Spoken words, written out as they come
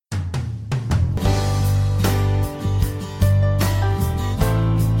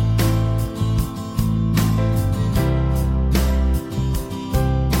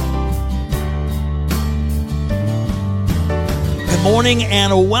morning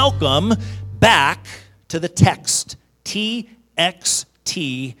and welcome back to the Text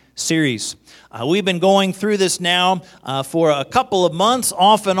TXT series. We've been going through this now for a couple of months,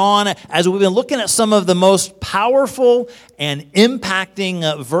 off and on, as we've been looking at some of the most powerful and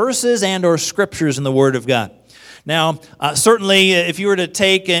impacting verses and or scriptures in the Word of God. Now, certainly, if you were to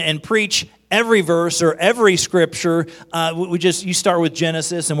take and preach every verse or every scripture, you start with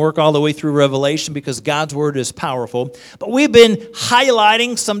Genesis and work all the way through Revelation because God's Word is powerful. But we've been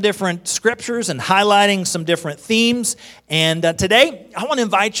highlighting some different scriptures and highlighting some different themes. And today, I want to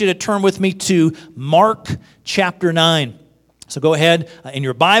invite you to turn with me to Mark chapter 9. So go ahead in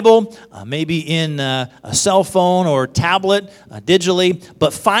your Bible, maybe in a cell phone or tablet, digitally,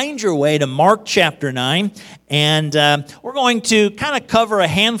 but find your way to Mark chapter 9, and we're going to kind of cover a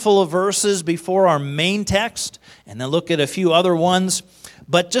handful of verses before our main text, and then look at a few other ones.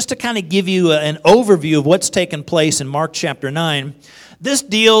 But just to kind of give you an overview of what's taken place in Mark chapter 9, this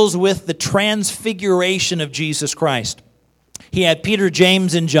deals with the transfiguration of Jesus Christ. He had Peter,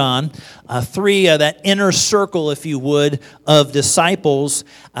 James, and John, three, that inner circle, if you would, of disciples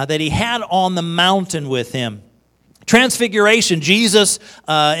that he had on the mountain with him. Transfiguration, Jesus,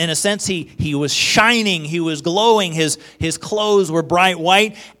 in a sense, he was shining, he was glowing, his clothes were bright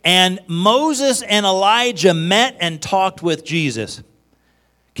white, and Moses and Elijah met and talked with Jesus.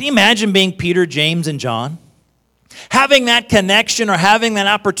 Can you imagine being Peter, James, and John? Having that connection or having that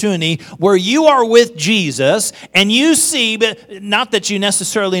opportunity where you are with Jesus and you see, but not that you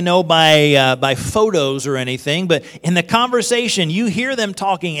necessarily know by photos or anything, but in the conversation you hear them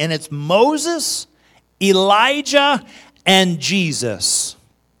talking and it's Moses, Elijah, and Jesus.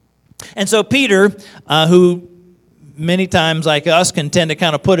 And so Peter, who many times like us can tend to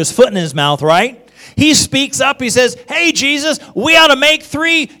kind of put his foot in his mouth, right? He speaks up, he says, hey, Jesus, we ought to make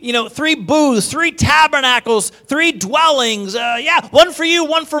three booths, 3 tabernacles, 3 dwellings. One for you,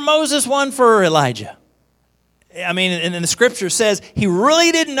 one for Moses, one for Elijah. I mean, and the scripture says he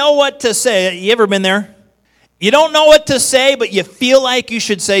really didn't know what to say. You ever been there? You don't know what to say, but you feel like you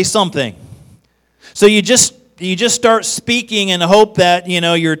should say something. So you just start speaking and hope that,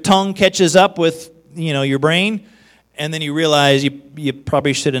 your tongue catches up with, your brain, and then you realize you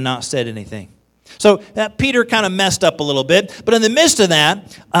probably should have not said anything. So Peter kind of messed up a little bit. But in the midst of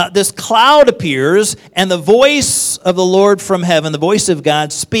that, this cloud appears, and the voice of the Lord from heaven, the voice of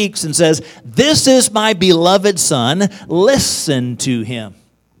God, speaks and says, "This is my beloved Son, listen to him."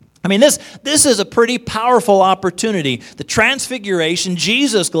 I mean, this is a pretty powerful opportunity. The transfiguration,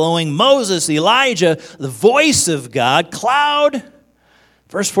 Jesus glowing, Moses, Elijah, the voice of God, cloud.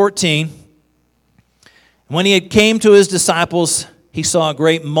 Verse 14, when he had came to his disciples, he saw a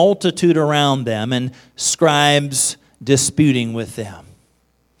great multitude around them and scribes disputing with them.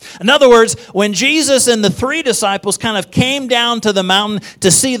 In other words, when Jesus and the 3 disciples kind of came down to the mountain to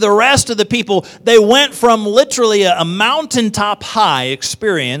see the rest of the people, they went from literally a mountaintop high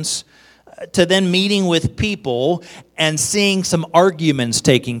experience to then meeting with people and seeing some arguments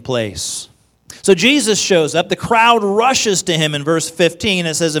taking place. So Jesus shows up. The crowd rushes to him in verse 15.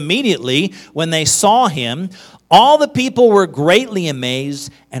 It says, immediately when they saw him, all the people were greatly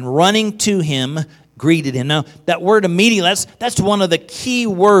amazed and running to him greeted him. Now, that word immediately, that's one of the key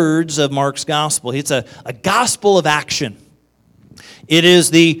words of Mark's gospel. It's a gospel of action. It is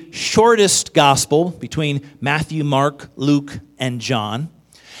the shortest gospel between Matthew, Mark, Luke, and John.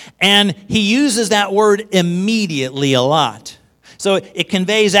 And he uses that word immediately a lot. So it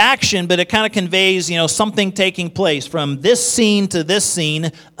conveys action, but it kind of conveys, something taking place. From this scene to this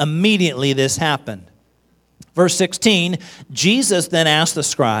scene, immediately this happened. Verse 16, Jesus then asked the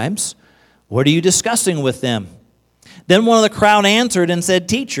scribes, "What are you discussing with them?" Then one of the crowd answered and said,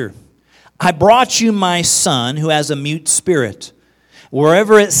 "Teacher, I brought you my son who has a mute spirit.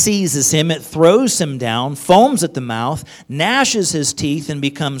 Wherever it seizes him, it throws him down, foams at the mouth, gnashes his teeth, and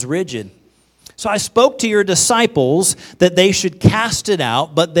becomes rigid. So I spoke to your disciples that they should cast it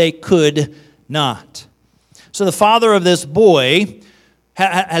out, but they could not." So the father of this boy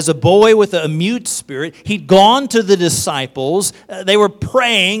has a boy with a mute spirit. He'd gone to the disciples. They were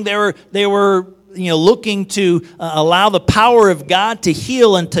praying. They were looking to allow the power of God to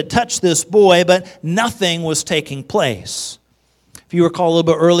heal and to touch this boy, but nothing was taking place. If you recall a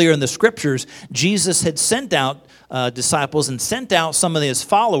little bit earlier in the scriptures, Jesus had sent out disciples and sent out some of his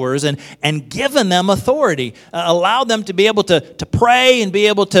followers and given them authority, allowed them to be able to pray and be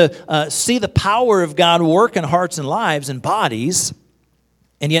able to see the power of God work in hearts and lives and bodies.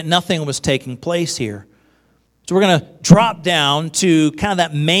 And yet nothing was taking place here. So we're going to drop down to kind of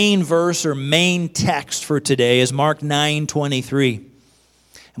that main verse or main text for today is Mark 9:23. And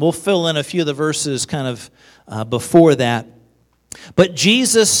we'll fill in a few of the verses kind of before that. But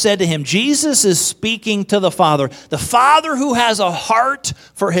Jesus said to him, Jesus is speaking to the Father who has a heart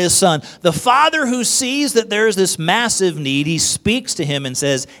for his Son, the Father who sees that there's this massive need. He speaks to him and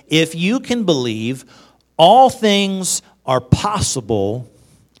says, if you can believe, all things are possible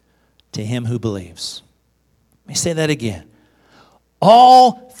to him who believes. Let me say that again.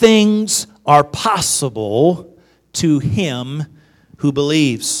 All things are possible to him who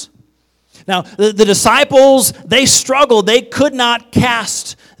believes. Now, the disciples, they struggled. They could not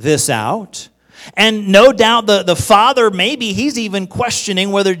cast this out. And no doubt the Father, maybe he's even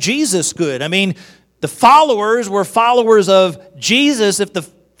questioning whether Jesus could. I mean, the followers were followers of Jesus. If the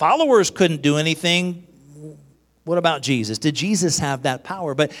followers couldn't do anything, what about Jesus? Did Jesus have that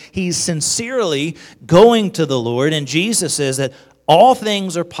power? But he's sincerely going to the Lord, and Jesus says that all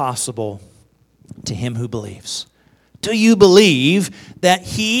things are possible to him who believes. Do you believe that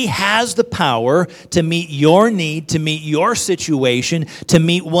he has the power to meet your need, to meet your situation, to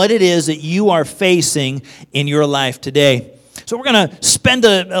meet what it is that you are facing in your life today? So we're going to spend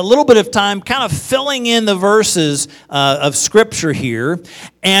a little bit of time kind of filling in the verses of Scripture here.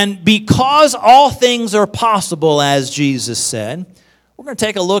 And because all things are possible, as Jesus said, we're going to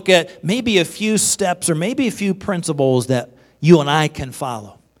take a look at maybe a few steps or maybe a few principles that you and I can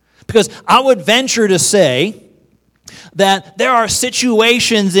follow. Because I would venture to say that there are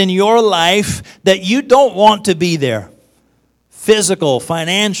situations in your life that you don't want to be there. Physical,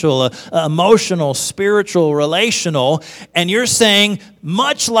 financial, emotional, spiritual, relational. And you're saying,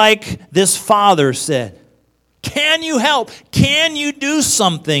 much like this father said, can you help? Can you do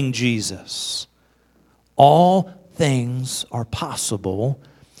something, Jesus? All things are possible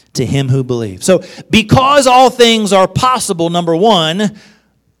to him who believes. So, because all things are possible, number one,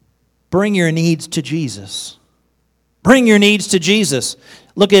 bring your needs to Jesus. Bring your needs to Jesus.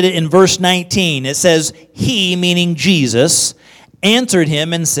 Look at it in verse 19. It says, he, meaning Jesus, answered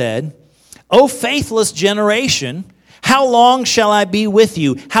him and said, O faithless generation, how long shall I be with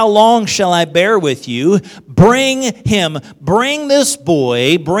you? How long shall I bear with you? Bring him, bring this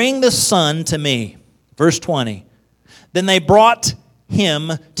boy, bring the son to me. Verse 20. Then they brought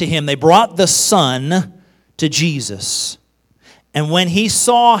him to him. They brought the son to Jesus. And when he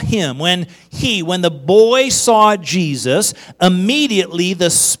saw him, when the boy saw Jesus, immediately the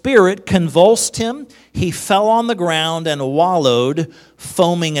spirit convulsed him. He fell on the ground and wallowed,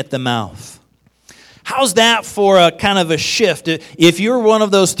 foaming at the mouth. How's that for a kind of a shift? If you're one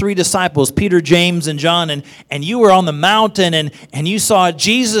of those three disciples, Peter, James, and John, and you were on the mountain and you saw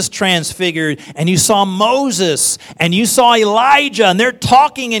Jesus transfigured, and you saw Moses, and you saw Elijah, and they're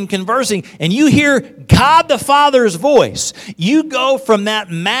talking and conversing, and you hear God the Father's voice, you go from that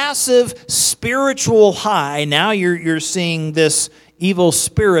massive spiritual high, now you're seeing this evil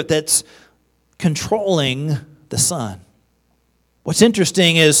spirit that's controlling the Son. What's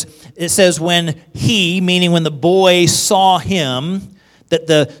interesting is it says when he, meaning when the boy saw him, that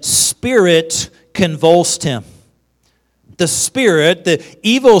the spirit convulsed him. The spirit, the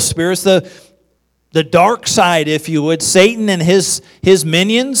evil spirits, the dark side, if you would, Satan and his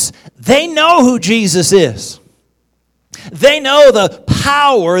minions, they know who Jesus is. They know the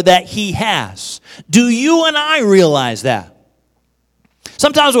power that he has. Do you and I realize that?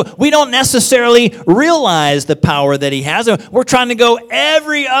 Sometimes we don't necessarily realize the power that he has. We're trying to go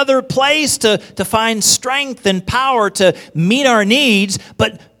every other place to find strength and power to meet our needs,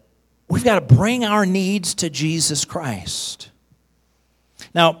 but we've got to bring our needs to Jesus Christ.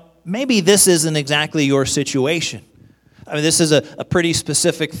 Now, maybe this isn't exactly your situation. I mean, this is a pretty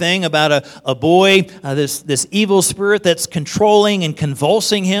specific thing about a boy, this evil spirit that's controlling and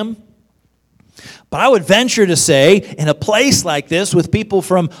convulsing him. But I would venture to say, in a place like this, with people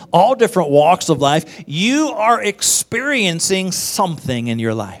from all different walks of life, you are experiencing something in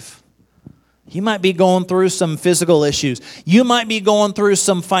your life. You might be going through some physical issues. You might be going through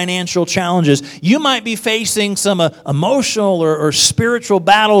some financial challenges. You might be facing some emotional or spiritual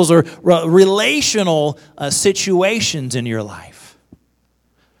battles or relational situations in your life.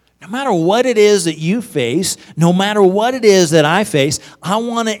 No matter what it is that you face, no matter what it is that I face, I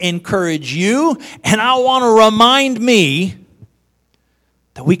want to encourage you and I want to remind me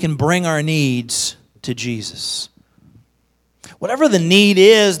that we can bring our needs to Jesus. Whatever the need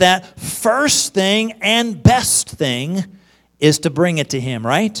is, that first thing and best thing is to bring it to him,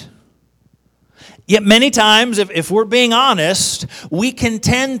 right? Yet many times, if we're being honest, we can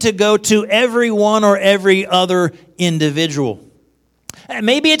tend to go to every one or every other individual. And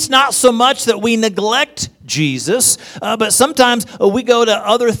maybe it's not so much that we neglect Jesus, but sometimes we go to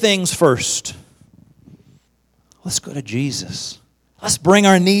other things first. Let's go to Jesus. Let's bring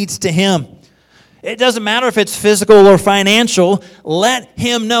our needs to him. It doesn't matter if it's physical or financial. Let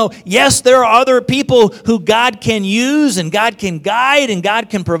him know. Yes, there are other people who God can use and God can guide and God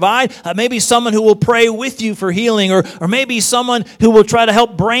can provide. Maybe someone who will pray with you for healing, or maybe someone who will try to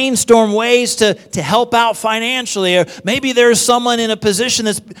help brainstorm ways to help out financially. Or maybe there's someone in a position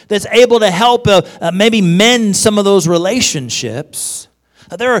that's able to help maybe mend some of those relationships.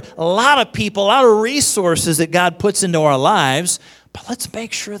 There are a lot of people, a lot of resources that God puts into our lives. But let's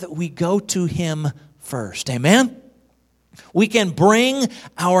make sure that we go to him first. Amen? We can bring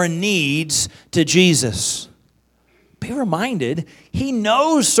our needs to Jesus. Be reminded, he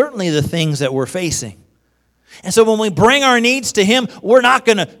knows certainly the things that we're facing. And so when we bring our needs to him, we're not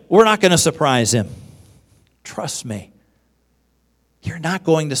going to surprise him. Trust me. You're not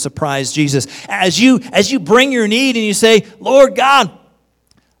going to surprise Jesus. As you bring your need and you say, Lord God,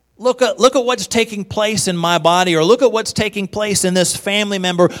 Look at what's taking place in my body, or look at what's taking place in this family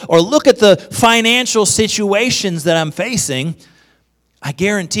member, or look at the financial situations that I'm facing. I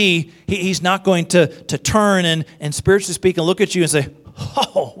guarantee he's not going to turn and spiritually speaking look at you and say,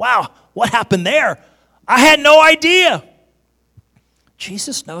 oh, wow, what happened there? I had no idea.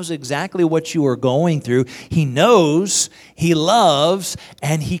 Jesus knows exactly what you are going through. He knows, he loves,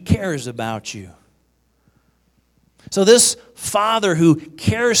 and he cares about you. So this father who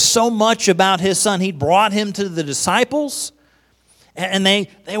cares so much about his son, he brought him to the disciples, and they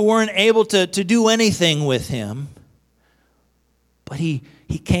weren't able to do anything with him. But he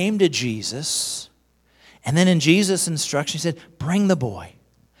came to Jesus, and then in Jesus' instruction, he said, bring the boy.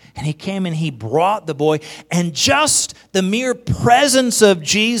 And he came and he brought the boy, and just the mere presence of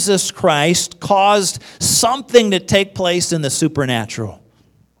Jesus Christ caused something to take place in the supernatural.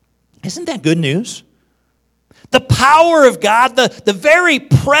 Isn't that good news? The power of God, the very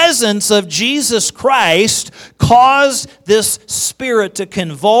presence of Jesus Christ caused this spirit to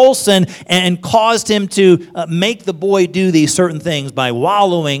convulse and caused him to make the boy do these certain things by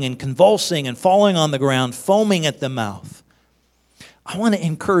wallowing and convulsing and falling on the ground, foaming at the mouth. I want to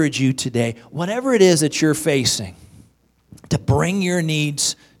encourage you today, whatever it is that you're facing, to bring your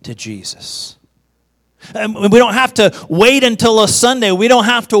needs to Jesus. We don't have to wait until a Sunday. We don't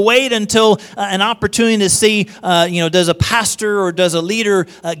have to wait until an opportunity to see, does a pastor or does a leader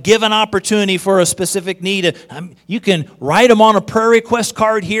give an opportunity for a specific need. You can write them on a prayer request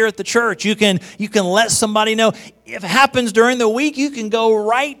card here at the church. You can let somebody know. If it happens during the week, you can go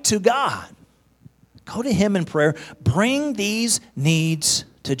right to God. Go to him in prayer. Bring these needs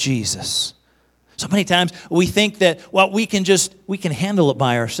to Jesus. So many times we think that, we can handle it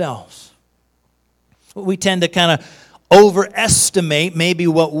by ourselves. We tend to kind of overestimate maybe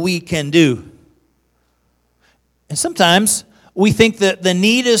what we can do. And sometimes we think that the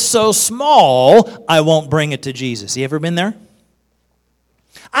need is so small, I won't bring it to Jesus. You ever been there?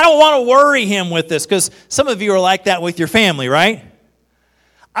 I don't want to worry him with this, because some of you are like that with your family, right?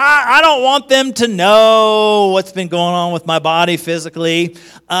 I don't want them to know what's been going on with my body physically,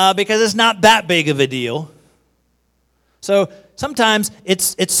 because it's not that big of a deal. So sometimes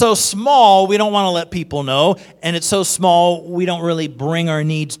it's so small we don't want to let people know, and it's so small we don't really bring our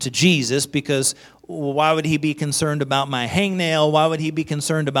needs to Jesus, because why would he be concerned about my hangnail? Why would he be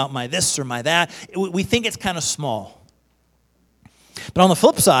concerned about my this or my that? We think it's kind of small. But on the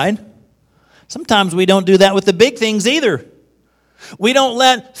flip side, sometimes we don't do that with the big things either. We don't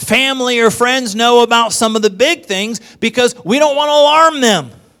let family or friends know about some of the big things because we don't want to alarm them.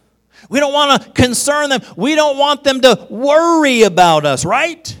 We don't want to concern them. We don't want them to worry about us,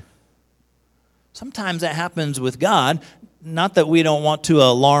 right? Sometimes that happens with God. Not that we don't want to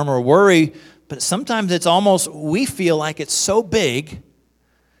alarm or worry, but sometimes it's almost, we feel like it's so big,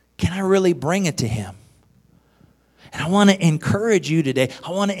 can I really bring it to him? And I want to encourage you today.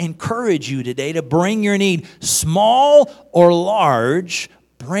 To bring your need, small or large,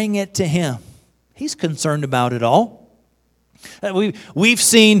 bring it to him. He's concerned about it all. We've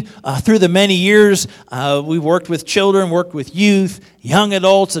seen through the many years, we've worked with children, worked with youth, young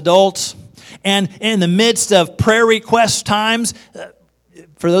adults. And in the midst of prayer request times,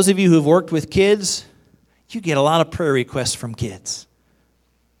 for those of you who've worked with kids, you get a lot of prayer requests from kids.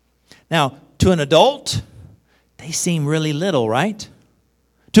 Now, to an adult, they seem really little, right?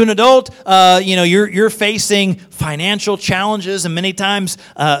 To an adult, you're facing financial challenges and many times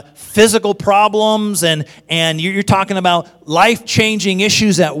physical problems, and you're talking about life-changing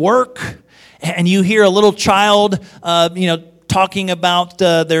issues at work, and you hear a little child, talking about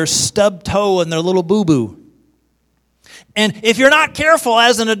their stub toe and their little boo-boo. And if you're not careful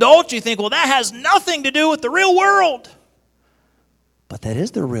as an adult, you think, well, that has nothing to do with the real world. But that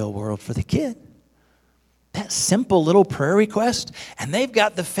is the real world for the kid. That simple little prayer request, and they've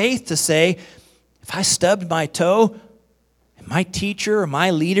got the faith to say, If I stubbed my toe and my teacher or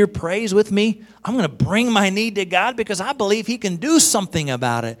my leader prays with me, I'm going to bring my need to God because I believe He can do something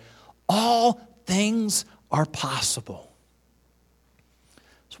about it. All things are possible.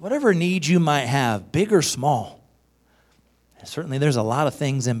 So whatever needs you might have, big or small, and certainly there's a lot of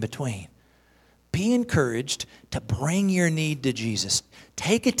things in between, be encouraged to bring your need to Jesus.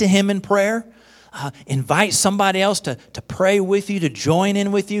 Take it to Him in prayer. Invite somebody else to pray with you, to join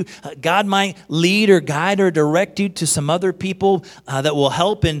in with you. God might lead or guide or direct you to some other people that will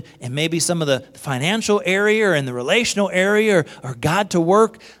help in maybe some of the financial area or in the relational area or God to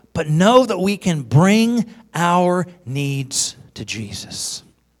work. But know that we can bring our needs to Jesus.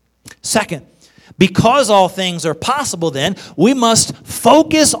 Second, because all things are possible then, we must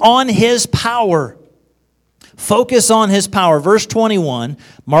focus on His power. Focus on His power. Verse 21,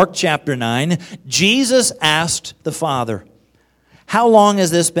 Mark chapter 9, Jesus asked the Father, "How long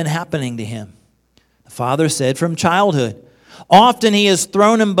has this been happening to him?" The Father said, "From childhood. Often He has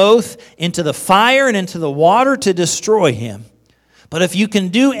thrown him both into the fire and into the water to destroy him. But if you can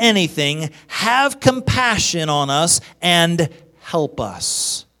do anything, have compassion on us and help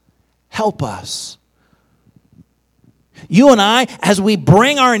us." Help us. You and I, as we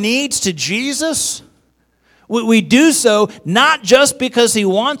bring our needs to Jesus, we do so not just because He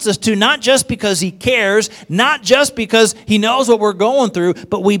wants us to, not just because He cares, not just because He knows what we're going through,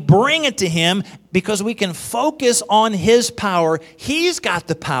 but we bring it to Him because we can focus on His power. He's got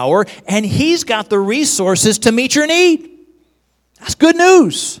the power and He's got the resources to meet your need. That's good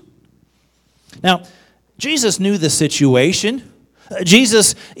news. Now, Jesus knew the situation.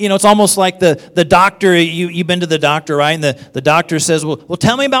 Jesus, it's almost like the doctor, you've been to the doctor, right? And the doctor says, well,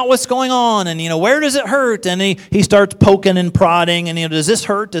 tell me about what's going on. And, where does it hurt? And he starts poking and prodding. And, does this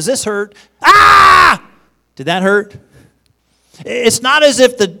hurt? Does this hurt? Ah! Did that hurt? It's not as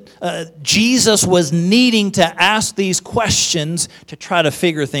if Jesus was needing to ask these questions to try to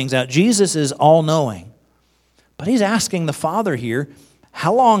figure things out. Jesus is all-knowing. But He's asking the Father here,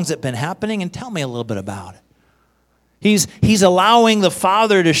 how long has it been happening? And tell me a little bit about it. He's allowing the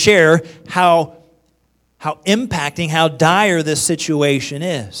Father to share how impacting, how dire this situation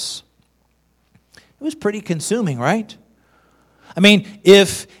is. It was pretty consuming, right? I mean,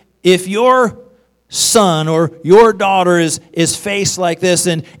 if your son or your daughter is faced like this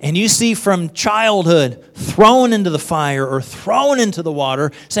and you see from childhood thrown into the fire or thrown into the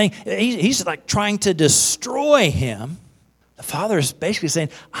water, saying he's like trying to destroy him, the Father is basically saying,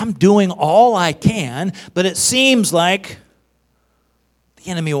 I'm doing all I can, but it seems like the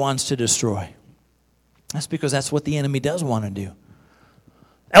enemy wants to destroy. That's because that's what the enemy does want to do.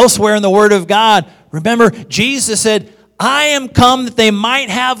 Elsewhere in the Word of God, remember, Jesus said, I am come that they might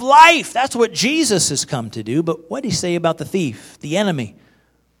have life. That's what Jesus has come to do. But what did He say about the thief, the enemy?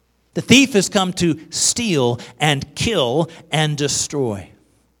 The thief has come to steal and kill and destroy.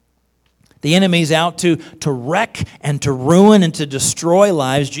 The enemy's out to wreck and to ruin and to destroy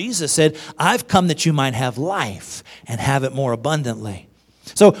lives. Jesus said, I've come that you might have life and have it more abundantly.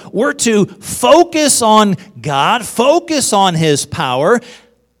 So we're to focus on God, focus on His power,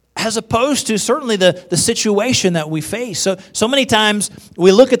 as opposed to certainly the situation that we face. So many times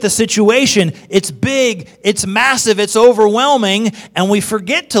we look at the situation, it's big, it's massive, it's overwhelming, and we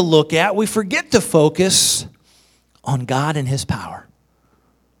forget to focus on God and His power.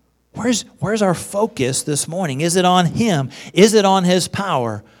 Where's our focus this morning? Is it on Him? Is it on His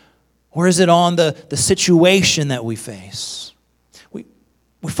power? Or is it on the situation that we face? We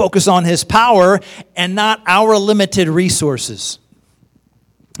focus on His power and not our limited resources.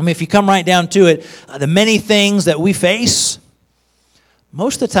 I mean, if you come right down to it, the many things that we face,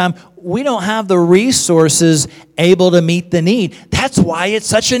 most of the time, we don't have the resources able to meet the need. That's why it's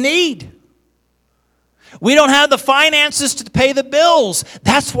such a need. We don't have the finances to pay the bills.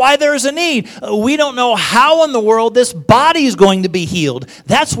 That's why there's a need. We don't know how in the world this body is going to be healed.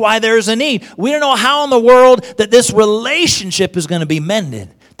 That's why there's a need. We don't know how in the world that this relationship is going to be mended.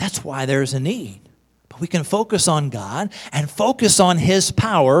 That's why there's a need. But we can focus on God and focus on His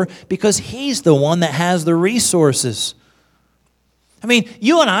power because He's the one that has the resources. I mean,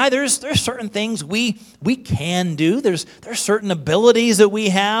 you and I, there's certain things we can do. There's certain abilities that we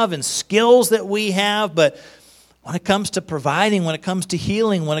have and skills that we have. But when it comes to providing, when it comes to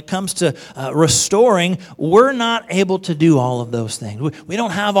healing, when it comes to restoring, we're not able to do all of those things. We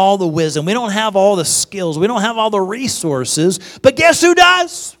don't have all the wisdom. We don't have all the skills. We don't have all the resources. But guess who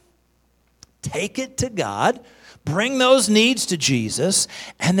does? Take it to God. Bring those needs to Jesus.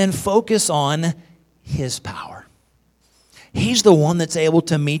 And then focus on His power. He's the one that's able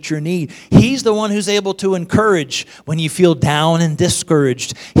to meet your need. He's the one who's able to encourage when you feel down and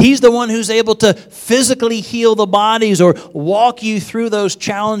discouraged. He's the one who's able to physically heal the bodies or walk you through those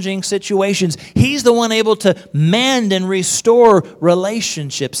challenging situations. He's the one able to mend and restore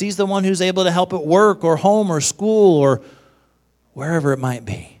relationships. He's the one who's able to help at work or home or school or wherever it might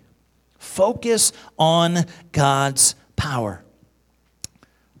be. Focus on God's power.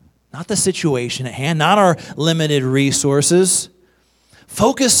 Not the situation at hand, not our limited resources.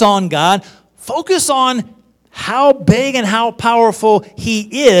 Focus on God. Focus on how big and how powerful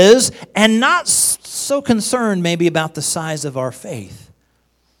He is, and not so concerned maybe about the size of our faith.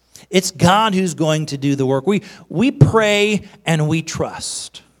 It's God who's going to do the work. We pray and we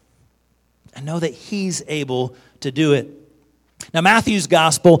trust and know that He's able to do it. Now, Matthew's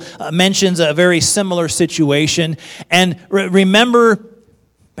gospel mentions a very similar situation. And remember,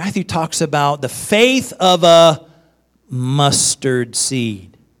 Matthew talks about the faith of a mustard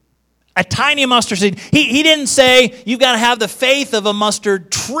seed. A tiny mustard seed. He didn't say you've got to have the faith of a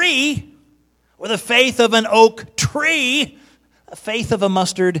mustard tree or the faith of an oak tree. A faith of a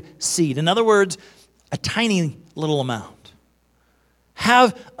mustard seed. In other words, a tiny little amount.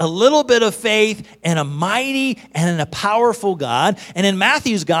 Have a little bit of faith in a mighty and in a powerful God. And in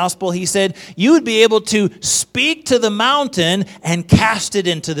Matthew's gospel, he said, you would be able to speak to the mountain and cast it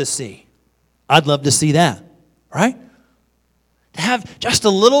into the sea. I'd love to see that, right? To have just a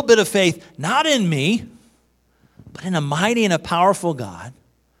little bit of faith, not in me, but in a mighty and a powerful God,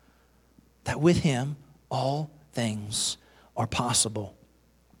 that with Him all things are possible.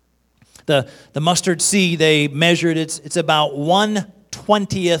 The mustard seed, they measured, it's about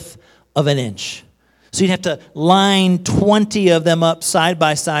 1/20th of an inch. So you'd have to line 20 of them up side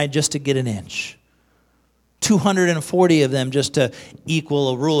by side just to get an inch. 240 of them just to equal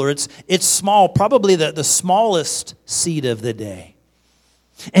a ruler. It's small, probably the smallest seed of the day.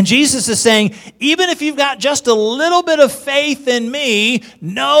 And Jesus is saying, even if you've got just a little bit of faith in me,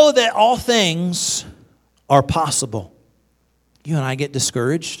 know that all things are possible. You and I get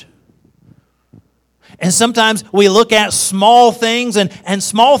discouraged. And sometimes we look at small things, and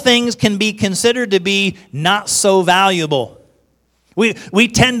small things can be considered to be not so valuable. We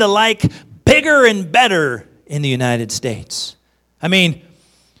tend to like bigger and better in the United States. I mean,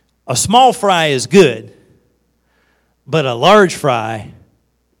 a small fry is good, but a large fry,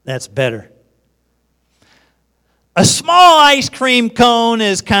 that's better. A small ice cream cone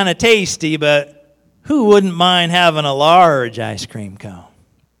is kind of tasty, but who wouldn't mind having a large ice cream cone?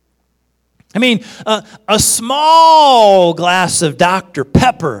 I mean, a small glass of Dr.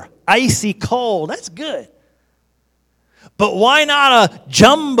 Pepper, icy cold, that's good. But why not a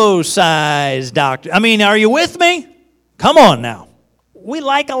jumbo-sized Dr.? I mean, are you with me? Come on now. We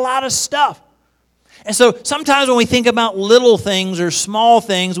like a lot of stuff. And so sometimes when we think about little things or small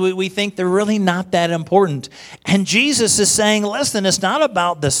things, we think they're really not that important. And Jesus is saying, listen, it's not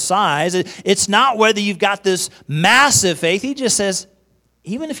about the size. It's not whether you've got this massive faith. He just says,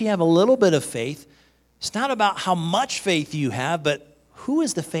 even if you have a little bit of faith, it's not about how much faith you have, but who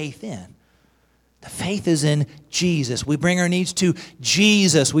is the faith in? The faith is in Jesus. We bring our needs to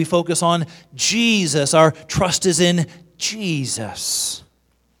Jesus. We focus on Jesus. Our trust is in Jesus.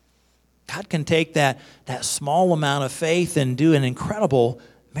 God can take that small amount of faith and do an incredible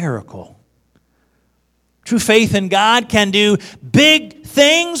miracle. True faith in God can do big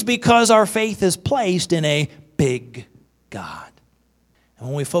things because our faith is placed in a big God. And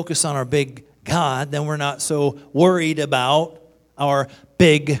when we focus on our big God, then we're not so worried about our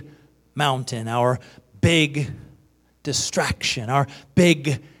big mountain, our big distraction, our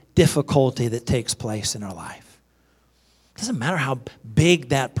big difficulty that takes place in our life. It doesn't matter how big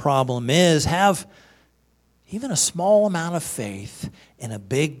that problem is. Have even a small amount of faith in a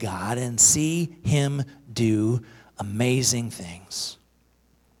big God and see Him do amazing things.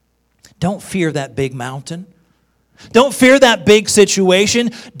 Don't fear that big mountain. Don't fear that big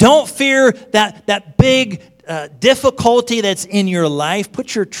situation. Don't fear that big difficulty that's in your life.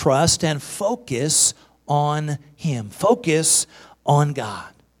 Put your trust and focus on Him. Focus on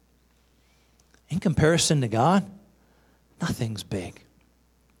God. In comparison to God, nothing's big.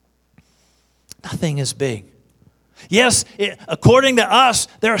 Nothing is big. Yes, according to us,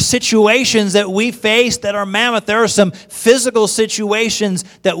 there are situations that we face that are mammoth. There are some physical situations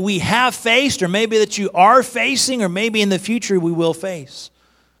that we have faced, or maybe that you are facing, or maybe in the future we will face.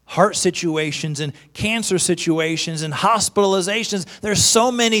 Heart situations and cancer situations and hospitalizations. There's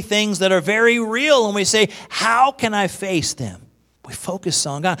so many things that are very real, and we say, how can I face them? We focus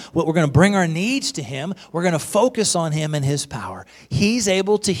on God. We're going to bring our needs to Him. We're going to focus on Him and His power. He's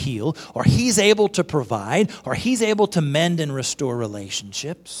able to heal, or He's able to provide, or He's able to mend and restore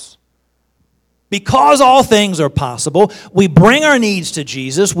relationships. Because all things are possible, we bring our needs to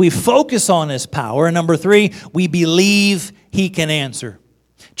Jesus. We focus on His power. And number 3, we believe He can answer.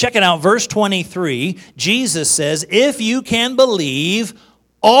 Check it out, verse 23. Jesus says, if you can believe,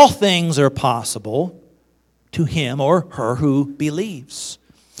 all things are possible to him or her who believes.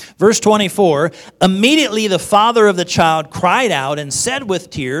 Verse 24, immediately the father of the child cried out and said with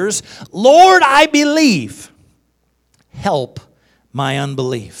tears, Lord, I believe. Help my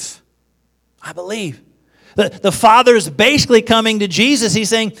unbelief. I believe. The father's basically coming to Jesus. He's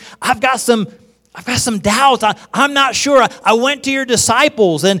saying, I've got some doubts. I'm not sure. I went to your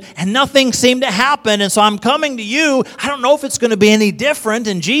disciples and nothing seemed to happen. And so I'm coming to you. I don't know if it's going to be any different.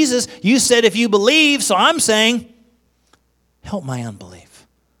 And Jesus, you said if you believe. So I'm saying, help my unbelief.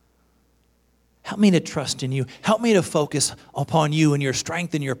 Help me to trust in you. Help me to focus upon you and your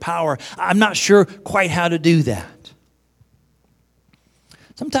strength and your power. I'm not sure quite how to do that.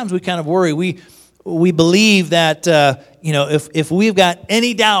 Sometimes we kind of worry. We believe that, if we've got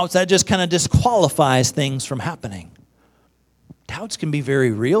any doubts, that just kind of disqualifies things from happening. Doubts can be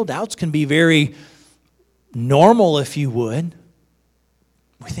very real. Doubts can be very normal, if you would.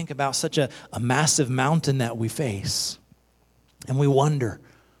 We think about such a massive mountain that we face, and we wonder.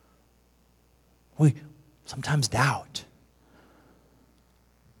 We sometimes doubt.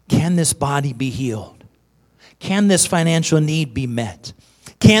 Can this body be healed? Can this financial need be met?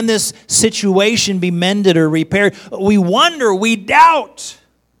 Can this situation be mended or repaired? We wonder, we doubt.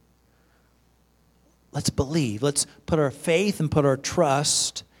 Let's believe. Let's put our faith and put our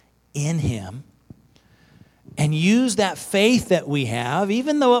trust in Him and use that faith that we have,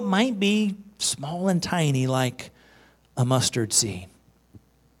 even though it might be small and tiny like a mustard seed.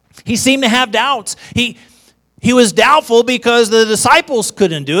 He seemed to have doubts. He was doubtful because the disciples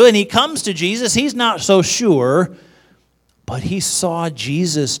couldn't do it, and he comes to Jesus. He's not so sure. But he saw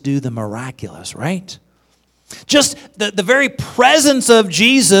Jesus do the miraculous, right? Just the very presence of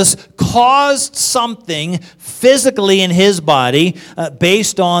Jesus caused something physically in his body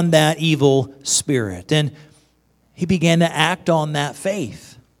based on that evil spirit. And he began to act on that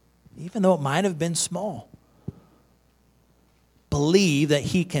faith, even though it might have been small. Believe that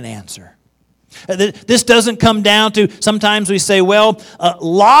he can answer. This doesn't come down to, sometimes we say,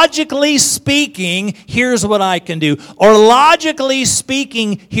 logically speaking, here's what I can do. Or logically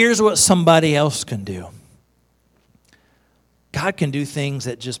speaking, here's what somebody else can do. God can do things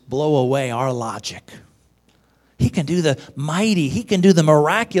that just blow away our logic. He can do the mighty. He can do the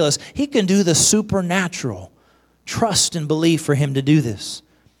miraculous. He can do the supernatural. Trust and believe for him to do this.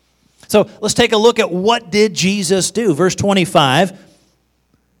 So let's take a look at what did Jesus do. Verse 25.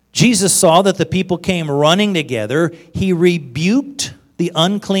 Jesus saw that the people came running together. He rebuked the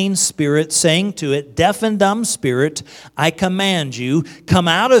unclean spirit, saying to it, deaf and dumb spirit, I command you, come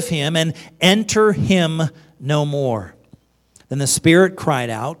out of him and enter him no more. Then the spirit cried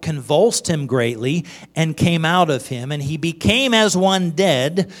out, convulsed him greatly, and came out of him. And he became as one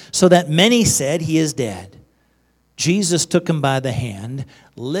dead, so that many said, he is dead. Jesus took him by the hand,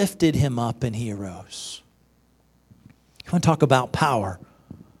 lifted him up, and he arose. You want to talk about power?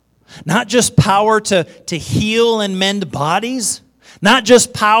 Not just power to heal and mend bodies. Not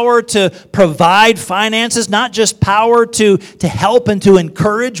just power to provide finances. Not just power to help and to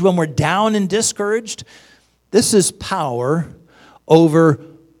encourage when we're down and discouraged. This is power over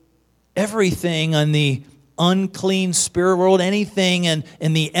everything in the unclean spirit world, anything in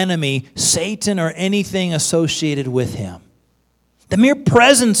the enemy, Satan, or anything associated with him. The mere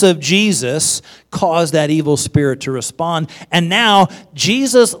presence of Jesus caused that evil spirit to respond. And now,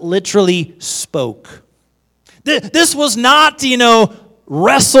 Jesus literally spoke. This was not,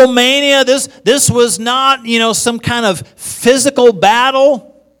 WrestleMania. This was not, some kind of physical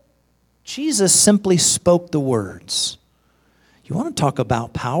battle. Jesus simply spoke the words. You want to talk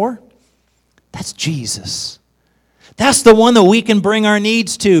about power? That's Jesus. That's the one that we can bring our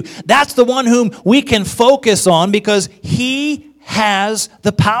needs to. That's the one whom we can focus on because he has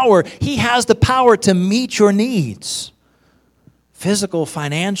the power. He has the power to meet your needs, physical,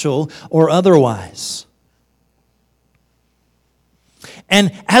 financial, or otherwise.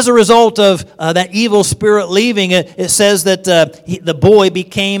 And as a result of that evil spirit leaving, it says that the boy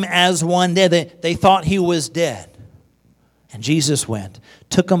became as one dead. They thought he was dead. And Jesus went,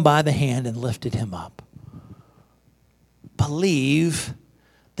 took him by the hand, and lifted him up. Believe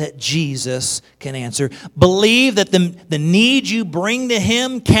that Jesus can answer. Believe that the need you bring to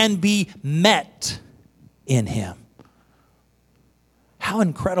him can be met in him. How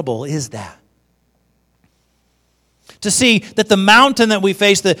incredible is that? To see that the mountain that we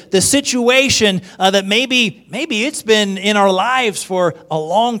face, the situation that maybe it's been in our lives for a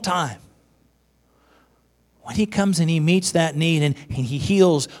long time. When he comes and he meets that need and he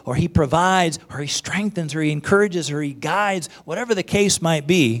heals or he provides or he strengthens or he encourages or he guides, whatever the case might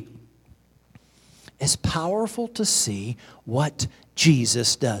be, it's powerful to see what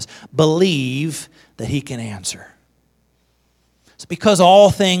Jesus does. Believe that he can answer. It's because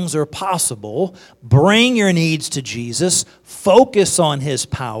all things are possible. Bring your needs to Jesus. Focus on his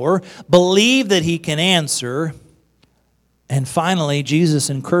power. Believe that he can answer. And finally,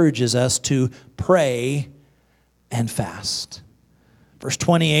 Jesus encourages us to pray and fast. Verse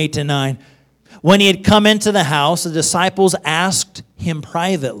 28-9. When he had come into the house, the disciples asked him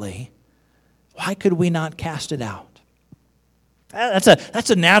privately, "Why could we not cast it out?" That's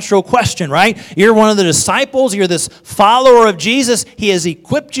a natural question, right? You're one of the disciples. You're this follower of Jesus. He has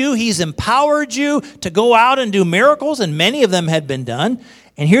equipped you. He's empowered you to go out and do miracles, and many of them had been done.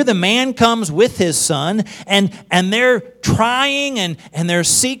 And here the man comes with his son, and they're trying and they're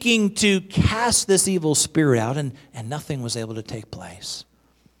seeking to cast this evil spirit out, and nothing was able to take place.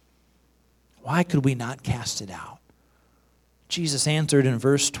 Why could we not cast it out? Jesus answered in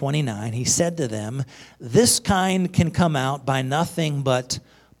verse 29, he said to them, "This kind can come out by nothing but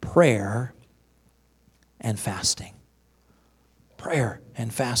prayer and fasting." Prayer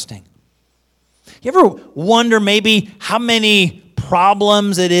and fasting. You ever wonder maybe how many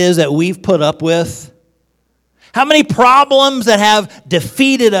problems it is that we've put up with? How many problems that have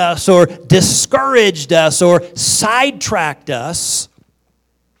defeated us or discouraged us or sidetracked us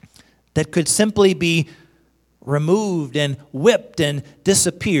that could simply be removed and whipped and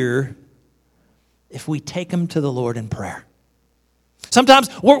disappear if we take them to the Lord in prayer. Sometimes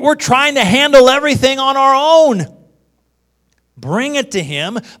we're trying to handle everything on our own. Bring it to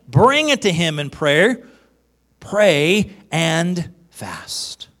him. Bring it to him in prayer. Pray and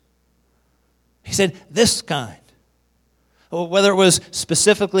fast. He said, this kind. Whether it was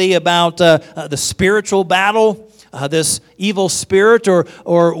specifically about the spiritual battle, this evil spirit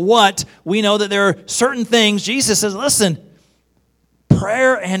or what, we know that there are certain things. Jesus says, listen,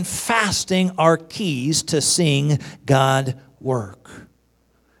 prayer and fasting are keys to seeing God work.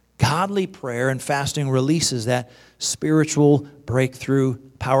 Godly prayer and fasting releases that spiritual breakthrough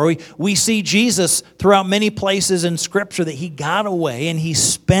power. We see Jesus throughout many places in Scripture that he got away and he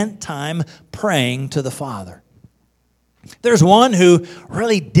spent time praying to the Father. There's one who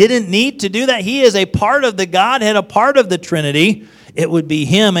really didn't need to do that. He is a part of the Godhead, a part of the Trinity. It would be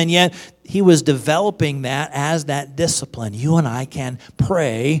him, and yet he was developing that as that discipline. You and I can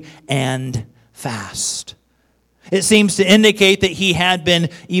pray and fast. It seems to indicate that he had been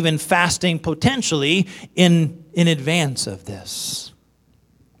even fasting potentially in advance of this.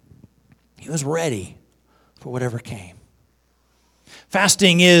 He was ready for whatever came.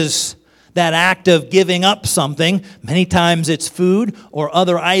 Fasting is that act of giving up something. Many times it's food or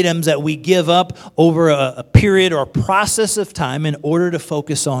other items that we give up over a period or a process of time in order to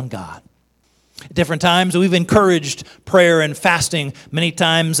focus on God. At different times, we've encouraged prayer and fasting. Many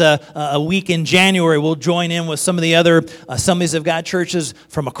times a week in January, we'll join in with some of the other Assemblies of God churches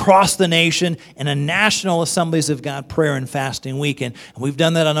from across the nation in a National Assemblies of God prayer and fasting weekend. And we've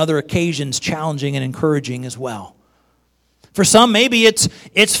done that on other occasions, challenging and encouraging as well. For some, maybe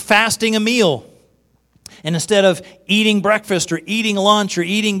it's fasting a meal. And instead of eating breakfast or eating lunch or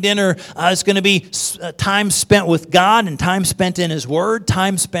eating dinner, it's going to be time spent with God and time spent in His Word,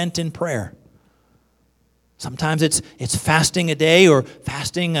 time spent in prayer. Sometimes it's fasting a day or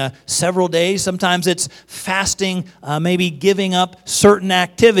fasting several days. Sometimes it's fasting, maybe giving up certain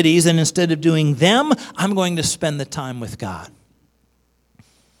activities, and instead of doing them, I'm going to spend the time with God.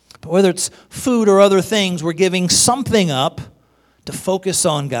 But whether it's food or other things, we're giving something up to focus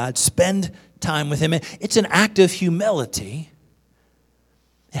on God, spend time with Him. It's an act of humility.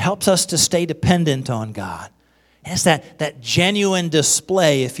 It helps us to stay dependent on God. And it's that genuine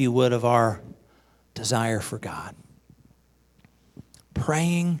display, if you would, of our desire for God.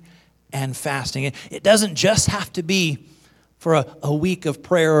 Praying and fasting. It doesn't just have to be for a week of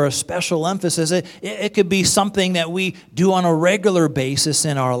prayer or a special emphasis. It could be something that we do on a regular basis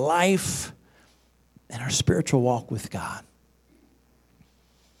in our life and our spiritual walk with God.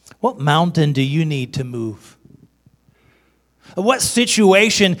 What mountain do you need to move? What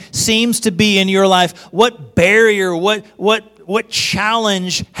situation seems to be in your life? What barrier, what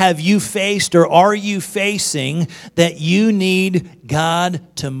challenge have you faced or are you facing that you need God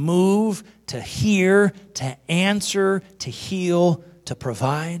to move, to hear, to answer, to heal, to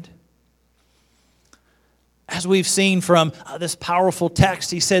provide? As we've seen from this powerful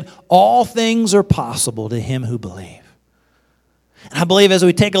text, he said, all things are possible to him who believe. And I believe as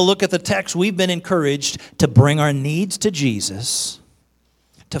we take a look at the text, we've been encouraged to bring our needs to Jesus,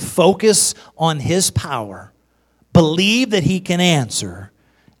 to focus on his power, believe that he can answer,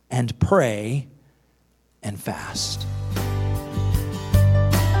 and pray and fast.